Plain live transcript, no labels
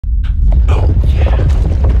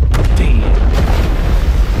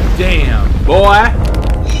boy.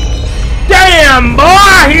 Damn,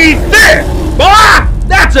 boy, he's thick! Boy,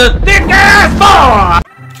 that's a thick-ass boy!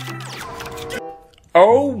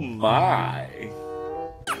 Oh, my.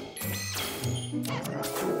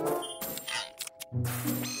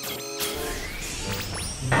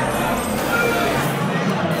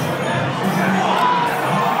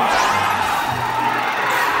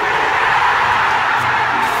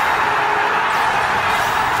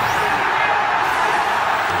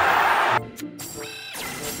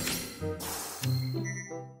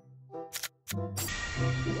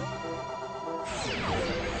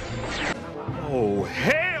 Oh,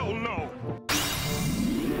 hell no!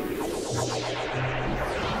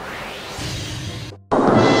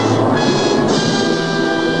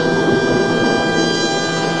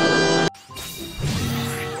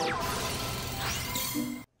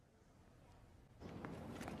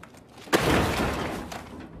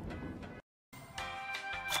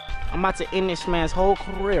 I'm about to end this man's whole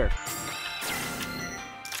career.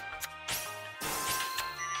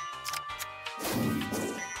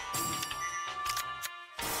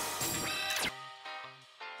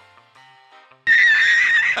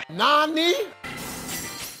 Nani?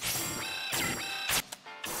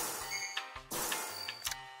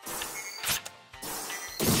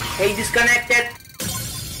 Hey, disconnected.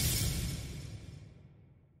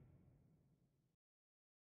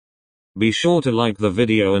 Be sure to like the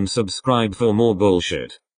video and subscribe for more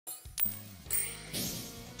bullshit.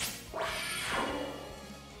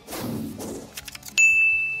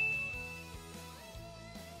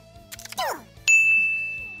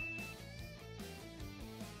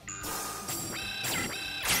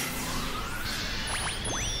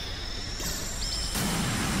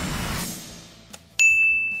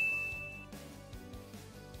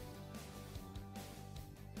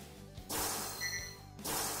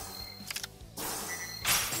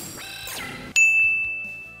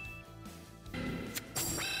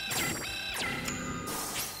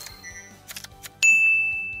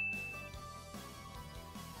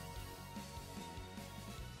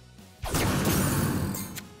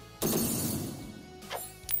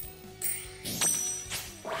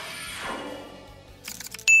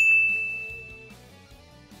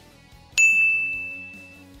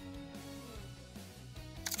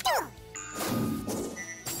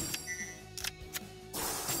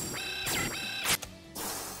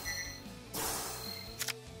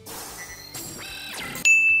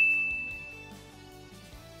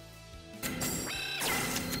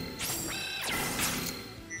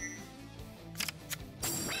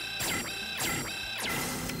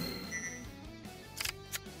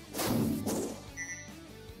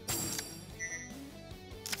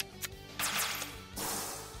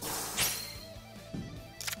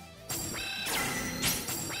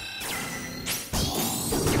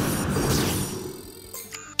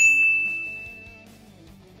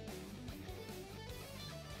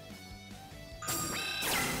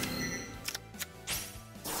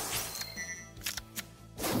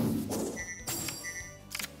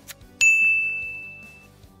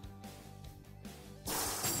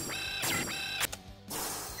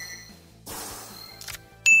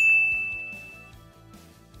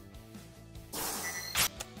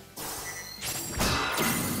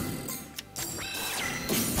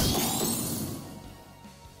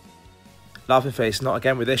 Laughing face, not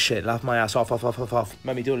again with this shit. Laugh my ass off.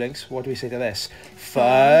 Mummy Duel Links, what do we say to this?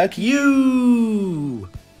 Fuck you!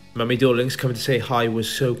 Mummy Duel Links coming to say hi was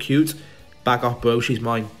so cute. Back off, bro, she's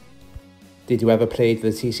mine. Did you ever play the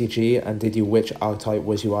TCG, and did you which archetype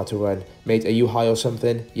was you are to run? Mate, are you high or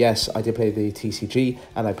something? Yes, I did play the TCG,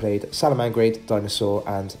 and I played Salamangreat, Dinosaur,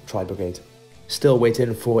 and Tri-Brigade. Still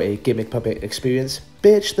waiting for a Gimmick Puppet experience?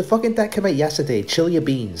 Bitch, the fucking deck came out yesterday, chill your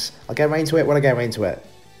beans. I'll get right into it when I get right into it.